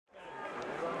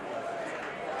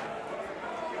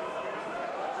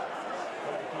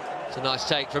It's a nice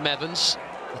take from Evans,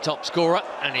 the top scorer,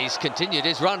 and he's continued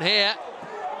his run here.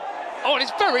 Oh, and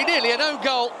it's very nearly an own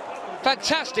goal.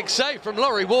 Fantastic save from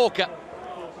Laurie Walker.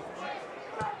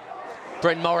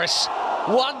 Bryn Morris,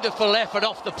 wonderful effort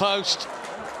off the post.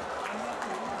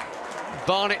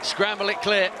 Barnet scramble it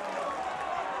clear.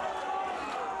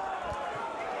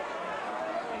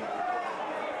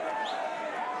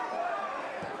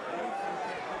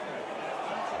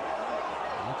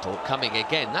 Newport coming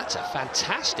again. That's a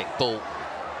fantastic ball.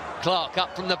 Clark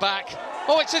up from the back.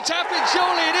 Oh, it's a tap-in,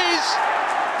 surely it is.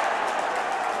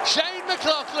 Shane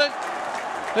McLaughlin,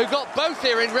 who got both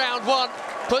here in round one,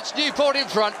 puts Newport in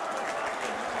front.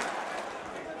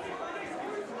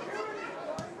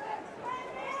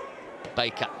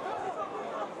 Baker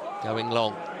going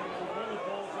long.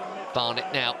 Barnet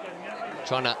now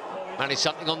trying to manage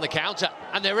something on the counter,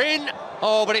 and they're in.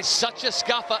 Oh, but it's such a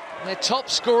scupper. Their top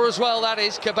scorer as well, that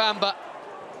is Kabamba.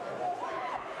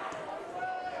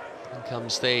 In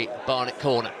comes the Barnet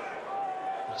corner.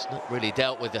 It's not really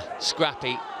dealt with a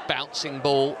scrappy bouncing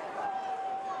ball.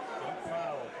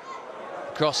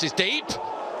 Cross is deep,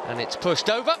 and it's pushed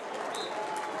over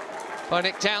by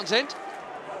Nick Townsend.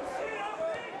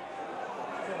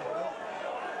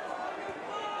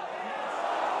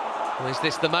 Well, is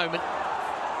this the moment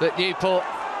that Newport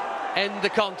end the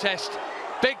contest?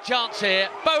 Big chance here.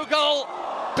 Bogle,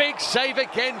 big save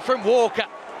again from Walker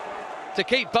to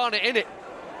keep Barnet in it.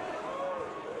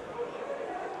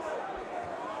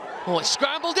 Oh, it's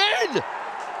scrambled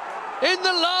in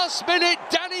the last minute,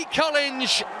 Danny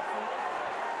Collins.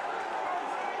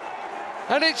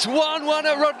 And it's 1-1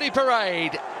 at Rodney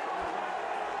Parade.